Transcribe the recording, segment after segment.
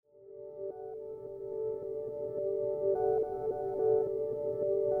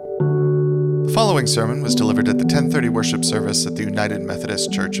The following sermon was delivered at the 10:30 worship service at the United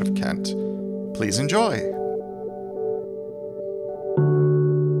Methodist Church of Kent. Please enjoy.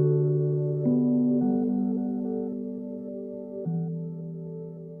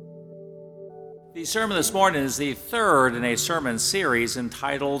 The sermon this morning is the third in a sermon series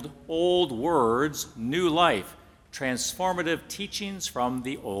entitled Old Words, New Life, Transformative Teachings from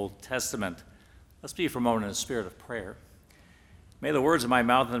the Old Testament. Let's be for a moment in a spirit of prayer. May the words of my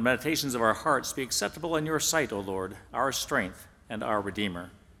mouth and the meditations of our hearts be acceptable in your sight, O Lord, our strength and our Redeemer.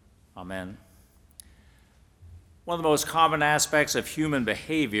 Amen. One of the most common aspects of human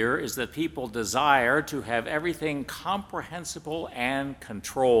behavior is that people desire to have everything comprehensible and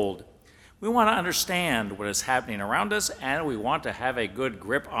controlled. We want to understand what is happening around us, and we want to have a good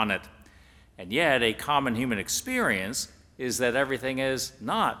grip on it. And yet, a common human experience is that everything is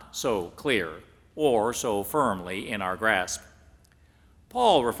not so clear or so firmly in our grasp.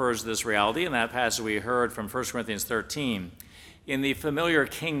 Paul refers to this reality in that passage we heard from 1 Corinthians 13. In the familiar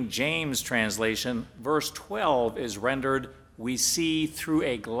King James translation, verse 12 is rendered, "We see through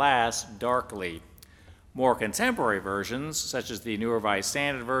a glass darkly." More contemporary versions, such as the New Revised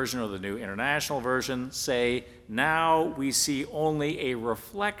Standard Version or the New International Version, say, "Now we see only a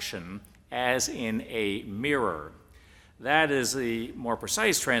reflection as in a mirror." That is the more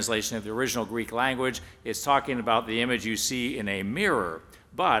precise translation of the original Greek language. It's talking about the image you see in a mirror.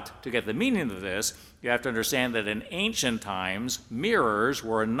 But to get the meaning of this, you have to understand that in ancient times, mirrors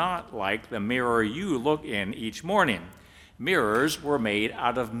were not like the mirror you look in each morning. Mirrors were made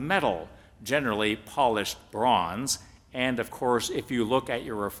out of metal, generally polished bronze, and of course, if you look at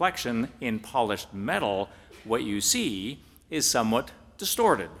your reflection in polished metal, what you see is somewhat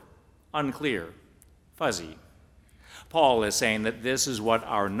distorted, unclear, fuzzy. Paul is saying that this is what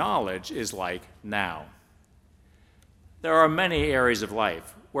our knowledge is like now. There are many areas of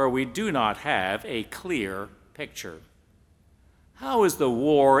life where we do not have a clear picture. How is the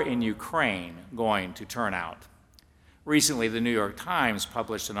war in Ukraine going to turn out? Recently, the New York Times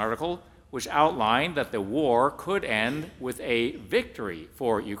published an article which outlined that the war could end with a victory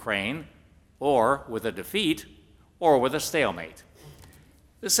for Ukraine, or with a defeat, or with a stalemate.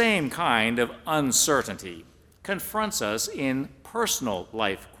 The same kind of uncertainty confronts us in personal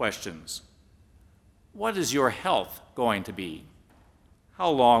life questions. What is your health going to be? How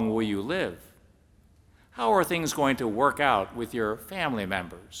long will you live? How are things going to work out with your family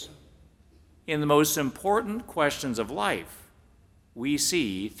members? In the most important questions of life, we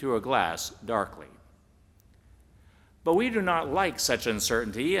see through a glass darkly. But we do not like such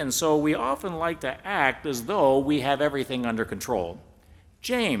uncertainty, and so we often like to act as though we have everything under control.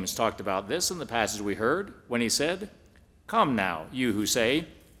 James talked about this in the passage we heard when he said, "Come now, you who say,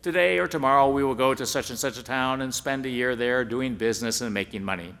 'Today or tomorrow we will go to such and such a town and spend a year there doing business and making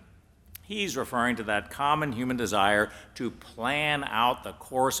money.'" He's referring to that common human desire to plan out the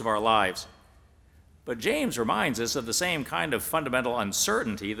course of our lives. But James reminds us of the same kind of fundamental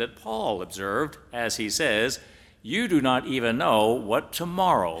uncertainty that Paul observed as he says, "You do not even know what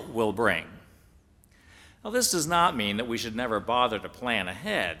tomorrow will bring." Now, this does not mean that we should never bother to plan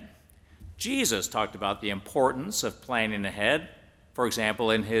ahead. Jesus talked about the importance of planning ahead, for example,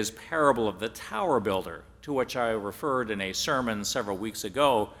 in his parable of the tower builder, to which I referred in a sermon several weeks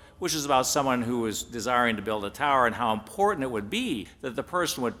ago, which is about someone who was desiring to build a tower and how important it would be that the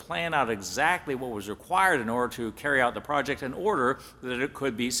person would plan out exactly what was required in order to carry out the project in order that it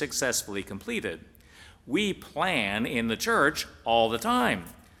could be successfully completed. We plan in the church all the time.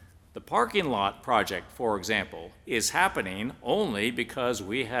 The parking lot project, for example, is happening only because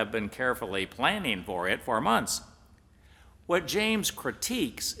we have been carefully planning for it for months. What James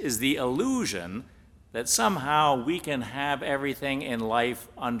critiques is the illusion that somehow we can have everything in life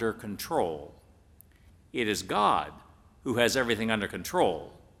under control. It is God who has everything under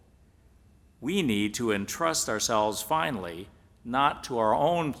control. We need to entrust ourselves finally, not to our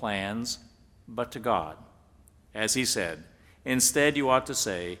own plans, but to God. As he said, "Instead you ought to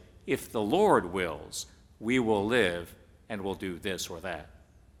say, 'If the Lord wills, we will live and will do this or that.'"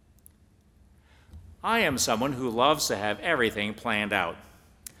 I am someone who loves to have everything planned out.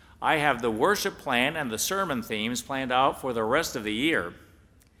 I have the worship plan and the sermon themes planned out for the rest of the year.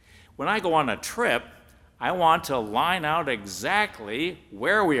 When I go on a trip, I want to line out exactly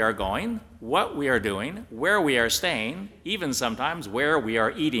where we are going, what we are doing, where we are staying, even sometimes where we are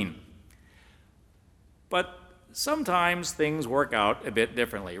eating. But sometimes things work out a bit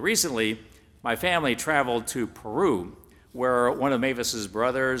differently. Recently, my family traveled to Peru, where one of Mavis's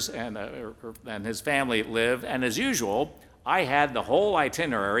brothers and his family live, and as usual, I had the whole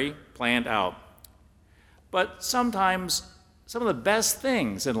itinerary planned out. But sometimes some of the best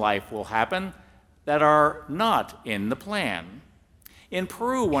things in life will happen that are not in the plan. In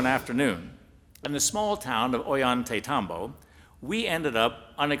Peru one afternoon, in the small town of Ollantaytambo, we ended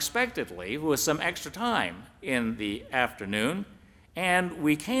up unexpectedly with some extra time in the afternoon, and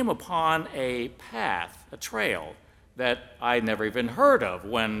we came upon a path, a trail, that I'd never even heard of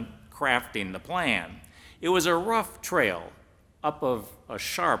when crafting the plan. It was a rough trail up of a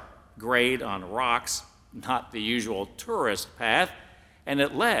sharp grade on rocks, not the usual tourist path, and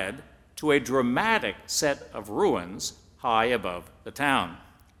it led to a dramatic set of ruins high above the town.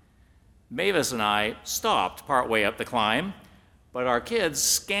 Mavis and I stopped partway up the climb, but our kids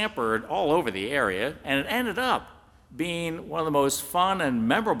scampered all over the area, and it ended up being one of the most fun and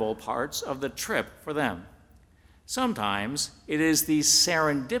memorable parts of the trip for them. Sometimes it is these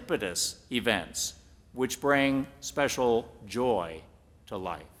serendipitous events which bring special joy to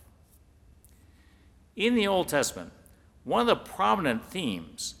life. In the Old Testament, one of the prominent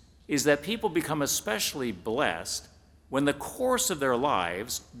themes is that people become especially blessed when the course of their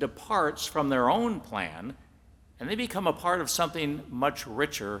lives departs from their own plan and they become a part of something much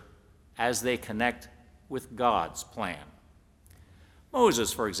richer as they connect with God's plan.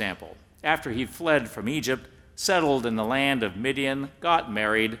 Moses, for example, after he fled from Egypt, settled in the land of Midian, got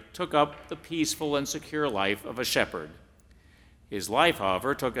married, took up the peaceful and secure life of a shepherd. His life,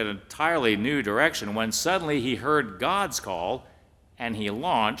 however, took an entirely new direction when suddenly he heard God's call, and he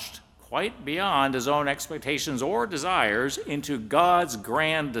launched quite beyond his own expectations or desires into God's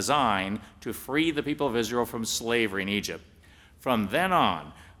grand design to free the people of Israel from slavery in Egypt. From then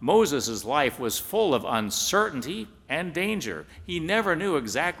on, Moses' life was full of uncertainty and danger. He never knew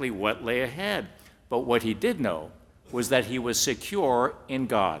exactly what lay ahead, but what he did know was that he was secure in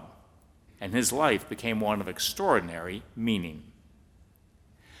God, and his life became one of extraordinary meaning.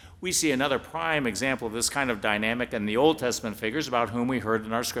 We see another prime example of this kind of dynamic in the Old Testament figures about whom we heard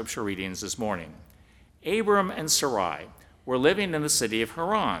in our scripture readings this morning. Abram and Sarai were living in the city of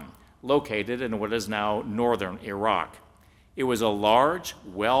Haran, located in what is now northern Iraq. It was a large,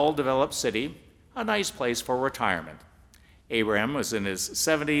 well-developed city, a nice place for retirement. Abraham was in his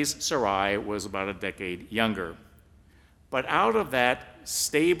 70s, Sarai was about a decade younger. But out of that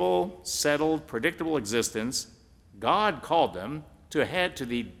stable, settled, predictable existence, God called them to head to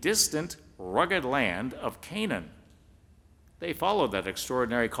the distant, rugged land of Canaan. They followed that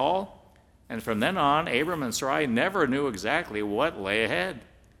extraordinary call, and from then on, Abram and Sarai never knew exactly what lay ahead.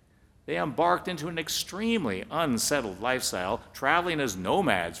 They embarked into an extremely unsettled lifestyle, traveling as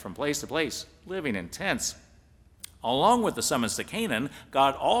nomads from place to place, living in tents. Along with the summons to Canaan,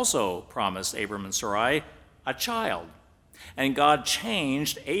 God also promised Abram and Sarai a child. And God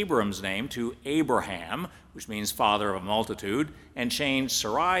changed Abram's name to Abraham, which means father of a multitude, and changed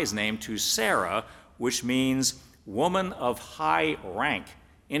Sarai's name to Sarah, which means woman of high rank,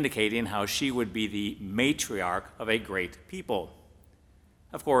 indicating how she would be the matriarch of a great people.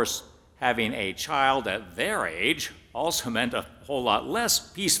 Of course, having a child at their age also meant a whole lot less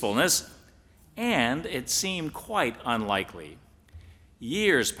peacefulness, and it seemed quite unlikely.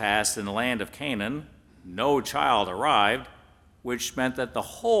 Years passed in the land of Canaan, no child arrived, which meant that the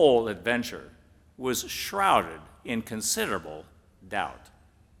whole adventure was shrouded in considerable doubt.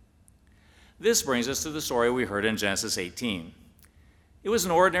 This brings us to the story we heard in Genesis 18. It was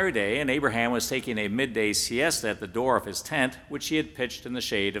an ordinary day, and Abraham was taking a midday siesta at the door of his tent, which he had pitched in the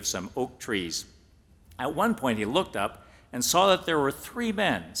shade of some oak trees. At one point, he looked up and saw that there were 3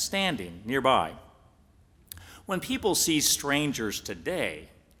 men standing nearby. When people see strangers today,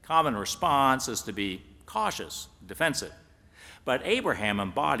 common response is to be cautious, defensive. But Abraham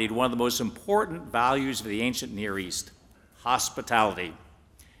embodied one of the most important values of the ancient Near East, hospitality.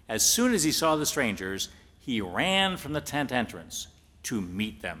 As soon as he saw the strangers, he ran from the tent entrance to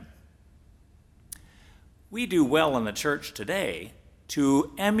meet them. We do well in the church today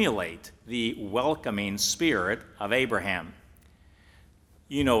to emulate the welcoming spirit of Abraham.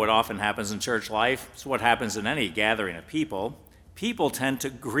 You know what often happens in church life. It's what happens in any gathering of people. People tend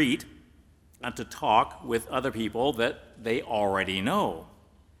to greet and to talk with other people that they already know.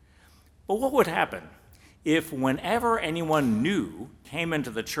 But what would happen if whenever anyone new came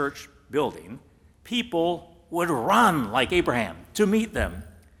into the church building, people would run like Abraham to meet them?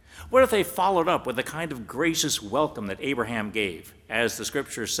 What if they followed up with the kind of gracious welcome that Abraham gave? As the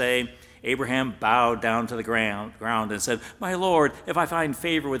scriptures say, Abraham bowed down to the ground and said, "My Lord, if I find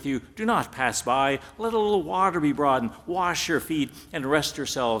favor with you, do not pass by. Let a little water be brought and wash your feet and rest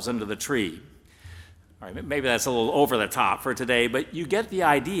yourselves under the tree." All right, maybe that's a little over the top for today, but you get the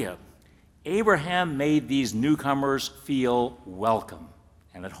idea. Abraham made these newcomers feel welcome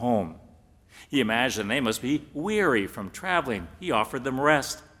and at home. He imagined they must be weary from traveling. He offered them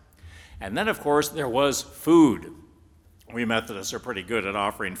rest. And then, of course, there was food. We Methodists are pretty good at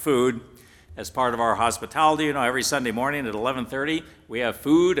offering food. As part of our hospitality, every Sunday morning at 11:30, we have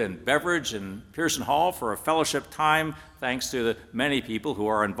food and beverage in Pearson Hall for a fellowship time, thanks to the many people who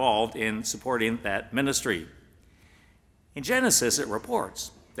are involved in supporting that ministry. In Genesis, it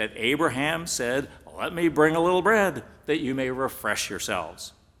reports that Abraham said, "Let me bring a little bread, that you may refresh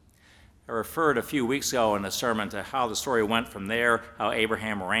yourselves." I referred a few weeks ago in a sermon to how the story went from there, how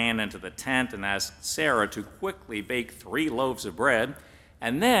Abraham ran into the tent and asked Sarah to quickly bake 3 loaves of bread.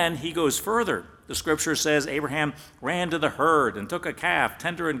 And then he goes further. The scripture says Abraham ran to the herd and took a calf,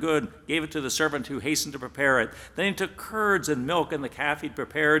 tender and good, gave it to the servant who hastened to prepare it. Then he took curds and milk and the calf he'd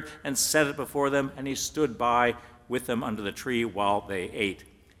prepared and set it before them, and he stood by with them under the tree while they ate.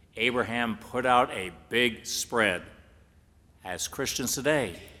 Abraham put out a big spread. As Christians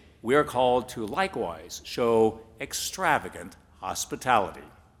today, we are called to likewise show extravagant hospitality.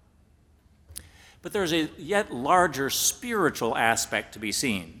 But there's a yet larger spiritual aspect to be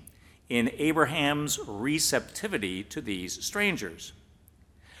seen in Abraham's receptivity to these strangers.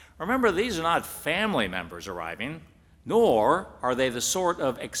 Remember, these are not family members arriving, nor are they the sort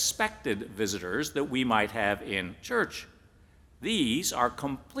of expected visitors that we might have in church. These are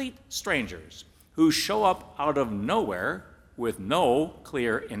complete strangers who show up out of nowhere with no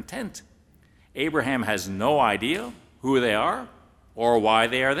clear intent. Abraham has no idea who they are or why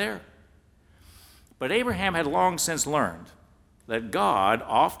they are there. But Abraham had long since learned that God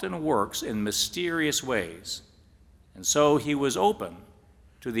often works in mysterious ways, and so he was open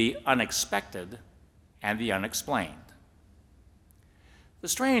to the unexpected and the unexplained. The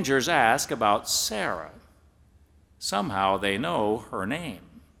strangers ask about Sarah. Somehow they know her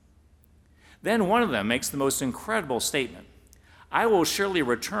name. Then one of them makes the most incredible statement: "I will surely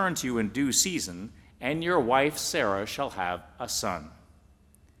return to you in due season, and your wife Sarah shall have a son."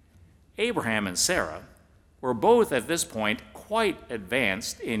 Abraham and Sarah were both at this point quite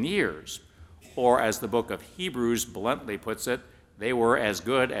advanced in years, or as the book of Hebrews bluntly puts it, they were as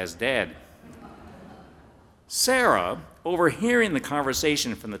good as dead. Sarah, overhearing the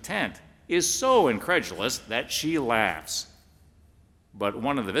conversation from the tent, is so incredulous that she laughs. But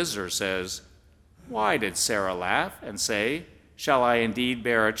one of the visitors says, "Why did Sarah laugh and say, 'Shall I indeed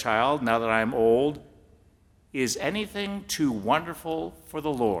bear a child now that I am old? Is anything too wonderful for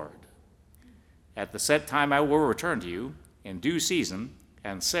the Lord? At the set time I will return to you in due season,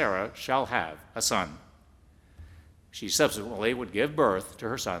 and Sarah shall have a son.'" She subsequently would give birth to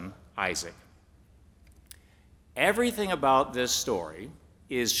her son, Isaac. Everything about this story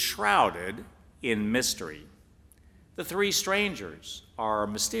is shrouded in mystery. The 3 strangers are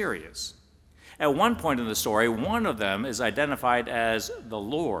mysterious. At one point in the story, one of them is identified as the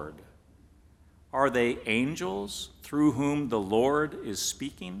Lord. Are they angels through whom the Lord is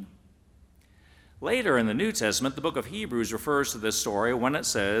speaking? Later in the New Testament, the book of Hebrews refers to this story when it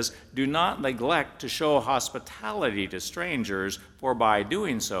says, "Do not neglect to show hospitality to strangers, for by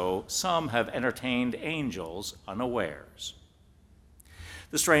doing so, some have entertained angels unawares."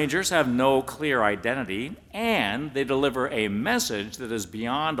 The strangers have no clear identity, and they deliver a message that is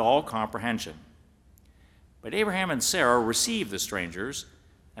beyond all comprehension. But Abraham and Sarah receive the strangers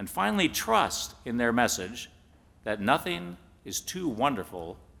and finally trust in their message that nothing is too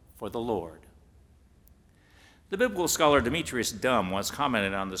wonderful for the Lord. The biblical scholar Demetrius Dumm once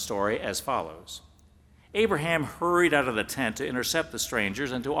commented on the story as follows: "Abraham hurried out of the tent to intercept the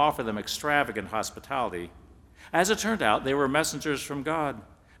strangers and to offer them extravagant hospitality. As it turned out, they were messengers from God,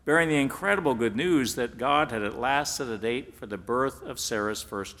 bearing the incredible good news that God had at last set a date for the birth of Sarah's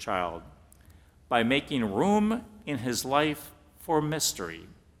first child. By making room in his life for mystery,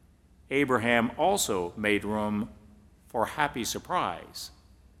 Abraham also made room for happy surprise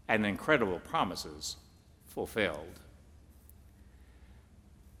and incredible promises fulfilled."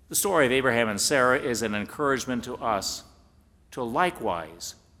 The story of Abraham and Sarah is an encouragement to us to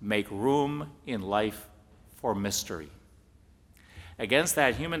likewise make room in life for mystery. Against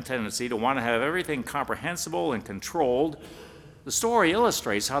that human tendency to want to have everything comprehensible and controlled, the story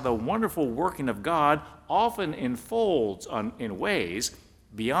illustrates how the wonderful working of God often unfolds in ways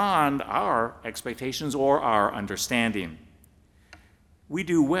beyond our expectations or our understanding. We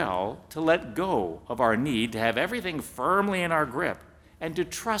do well to let go of our need to have everything firmly in our grip and to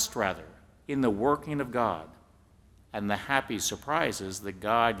trust, rather, in the working of God and the happy surprises that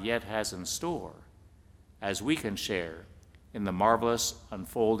God yet has in store as we can share in the marvelous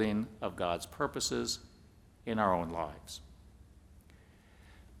unfolding of God's purposes in our own lives.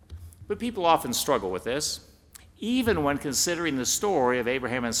 But people often struggle with this. Even when considering the story of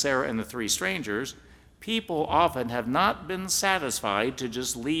Abraham and Sarah and the 3 strangers, people often have not been satisfied to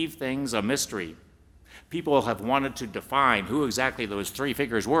just leave things a mystery. People have wanted to define who exactly those three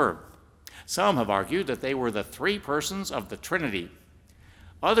figures were. Some have argued that they were the three persons of the Trinity.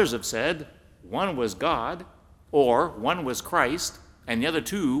 Others have said one was God, or one was Christ, and the other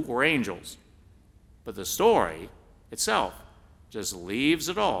two were angels. But the story itself just leaves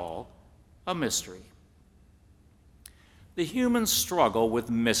it all a mystery. The human struggle with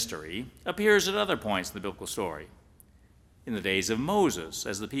mystery appears at other points in the biblical story. In the days of Moses,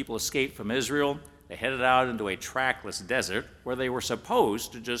 as the people escaped from Israel, they headed out into a trackless desert where they were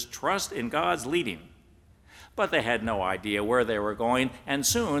supposed to just trust in God's leading. But they had no idea where they were going, and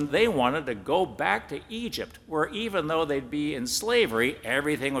soon they wanted to go back to Egypt, where even though they'd be in slavery,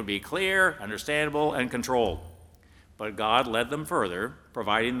 everything would be clear, understandable, and controlled. But God led them further,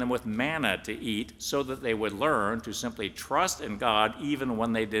 providing them with manna to eat so that they would learn to simply trust in God even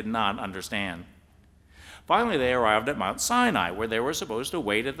when they did not understand. Finally, they arrived at Mount Sinai, where they were supposed to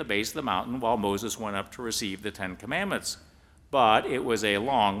wait at the base of the mountain while Moses went up to receive the Ten Commandments. But it was a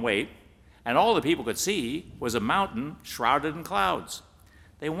long wait, and all the people could see was a mountain shrouded in clouds.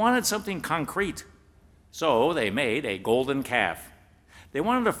 They wanted something concrete, so they made a golden calf. They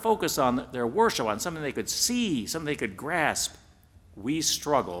wanted to focus on their worship on something they could see, something they could grasp. We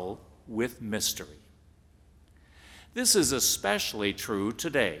struggle with mystery. This is especially true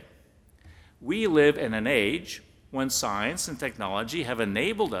today. We live in an age when science and technology have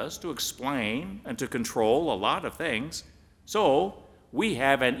enabled us to explain and to control a lot of things, so we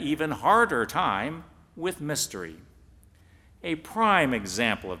have an even harder time with mystery. A prime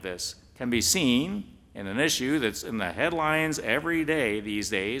example of this can be seen in an issue that's in the headlines every day these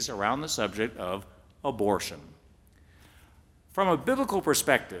days around the subject of abortion. From a biblical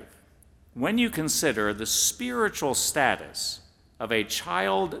perspective, when you consider the spiritual status of a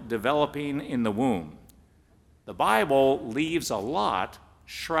child developing in the womb, the Bible leaves a lot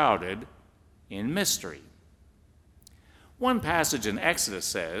shrouded in mystery. One passage in Exodus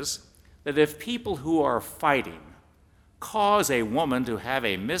says that if people who are fighting cause a woman to have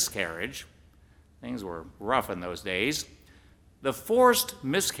a miscarriage, things were rough in those days, the forced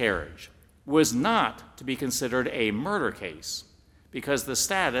miscarriage was not to be considered a murder case because the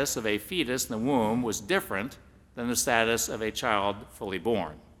status of a fetus in the womb was different than the status of a child fully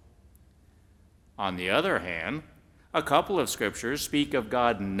born. On the other hand, a couple of scriptures speak of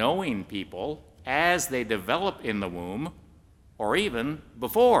God knowing people as they develop in the womb or even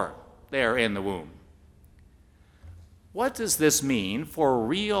before they are in the womb. What does this mean for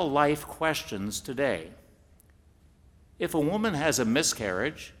real-life questions today? If a woman has a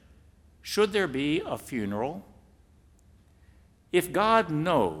miscarriage, should there be a funeral? If God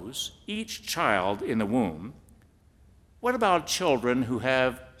knows each child in the womb, what about children who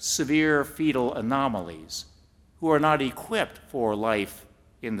have severe fetal anomalies, who are not equipped for life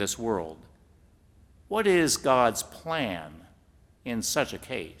in this world? What is God's plan in such a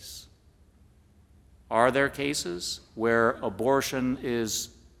case? Are there cases where abortion is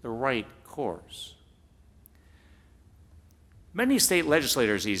the right course? Many state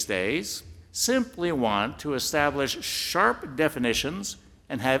legislators these days simply want to establish sharp definitions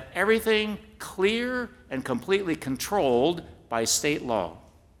and have everything clear and completely controlled by state law.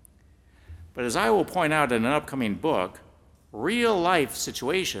 But as I will point out in an upcoming book, real-life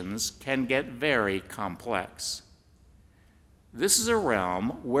situations can get very complex. This is a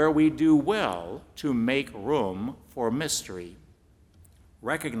realm where we do well to make room for mystery,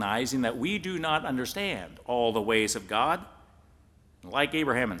 recognizing that we do not understand all the ways of God. Like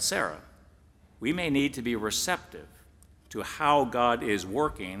Abraham and Sarah, we may need to be receptive to how God is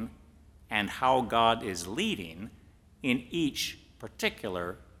working and how God is leading in each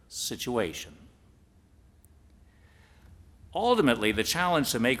particular situation. Ultimately, the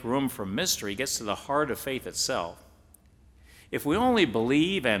challenge to make room for mystery gets to the heart of faith itself. If we only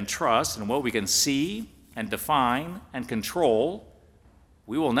believe and trust in what we can see and define and control,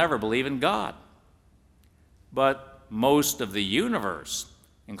 we will never believe in God. But most of the universe,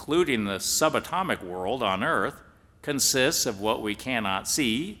 including the subatomic world on Earth, consists of what we cannot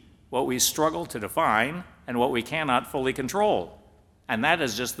see, what we struggle to define, and what we cannot fully control. And that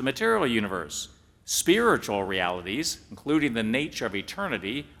is just the material universe. Spiritual realities, including the nature of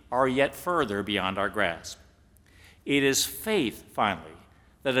eternity, are yet further beyond our grasp. It is faith, finally,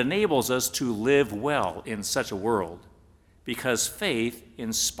 that enables us to live well in such a world, because faith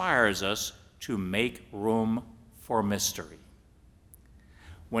inspires us to make room for mystery.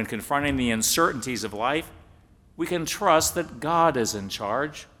 When confronting the uncertainties of life, we can trust that God is in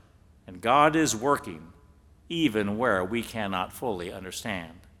charge and God is working, even where we cannot fully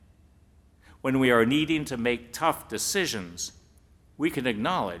understand. when we are needing to make tough decisions, we can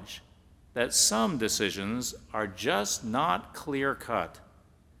acknowledge that some decisions are just not clear-cut.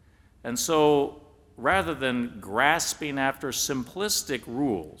 And so, rather than grasping after simplistic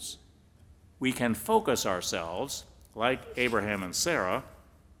rules, we can focus ourselves, like Abraham and Sarah,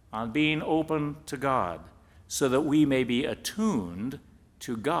 on being open to God, so that we may be attuned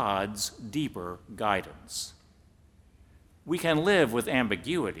to God's deeper guidance. We can live with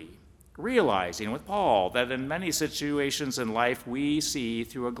ambiguity, realizing with Paul that in many situations in life we see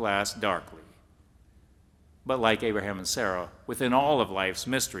through a glass darkly. But like Abraham and Sarah, within all of life's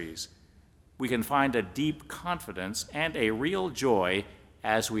mysteries, we can find a deep confidence and a real joy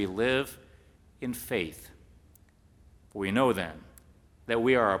as we live in faith. For we know then that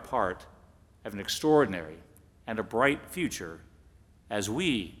we are a part of an extraordinary and a bright future as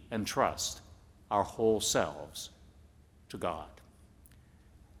we entrust our whole selves to God.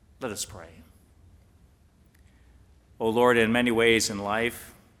 Let us pray. O Lord, in many ways in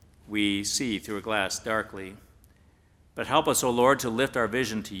life, we see through a glass darkly, but help us, O Lord, to lift our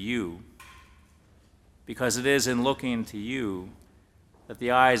vision to you, because it is in looking to you that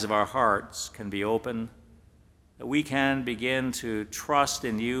the eyes of our hearts can be opened, that we can begin to trust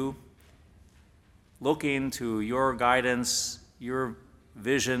in you, looking to your guidance, your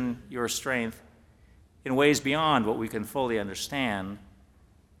vision, your strength, in ways beyond what we can fully understand.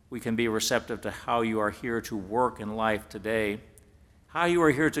 We can be receptive to how you are here to work in life today, how you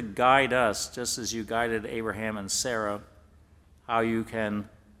are here to guide us, just as you guided Abraham and Sarah, how you can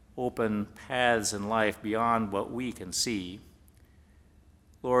open paths in life beyond what we can see.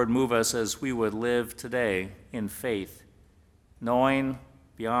 Lord, move us as we would live today in faith, knowing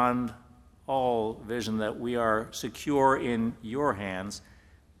beyond all vision that we are secure in your hands,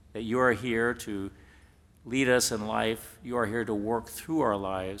 that you are here to lead us in life. You are here to work through our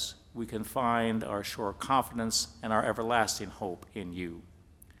lives. We can find our sure confidence and our everlasting hope in you.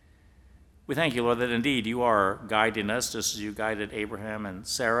 We thank you, Lord, that indeed you are guiding us just as you guided Abraham and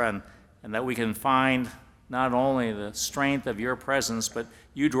Sarah, and that we can find not only the strength of your presence, but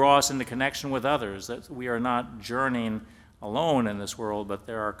you draw us into connection with others, that we are not journeying alone in this world, but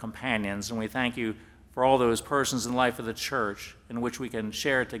there are companions. And we thank you for all those persons in the life of the church in which we can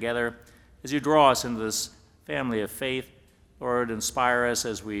share together as you draw us into this family of faith. Lord, inspire us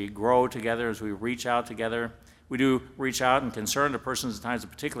as we grow together, as we reach out together. We do reach out and concern to persons in times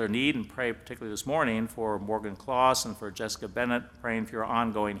of particular need, and pray particularly this morning for Morgan Kloss and for Jessica Bennett, praying for your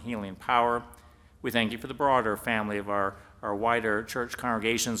ongoing healing power. We thank you for the broader family of our wider church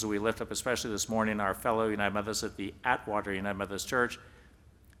congregations. We lift up especially this morning our fellow United Methodists at the Atwater United Methodist Church.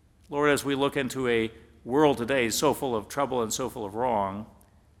 Lord, as we look into a world today so full of trouble and so full of wrong,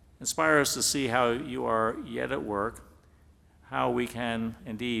 inspire us to see how you are yet at work, how we can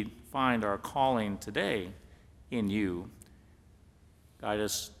indeed find our calling today in you. Guide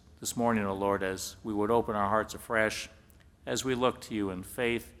us this morning, O Lord, as we would open our hearts afresh, as we look to you in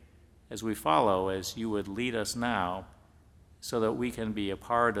faith, as we follow, as you would lead us now, so that we can be a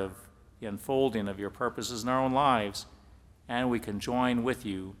part of the unfolding of your purposes in our own lives, and we can join with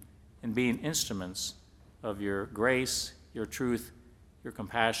you in being instruments of your grace, your truth, your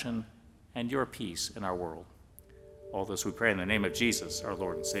compassion, and your peace in our world. All this we pray in the name of Jesus, our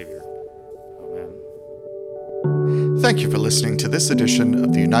Lord and Savior. Amen. Thank you for listening to this edition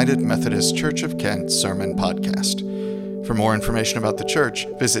of the United Methodist Church of Kent Sermon Podcast. For more information about the church,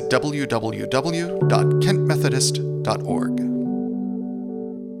 visit www.kentmethodist.org.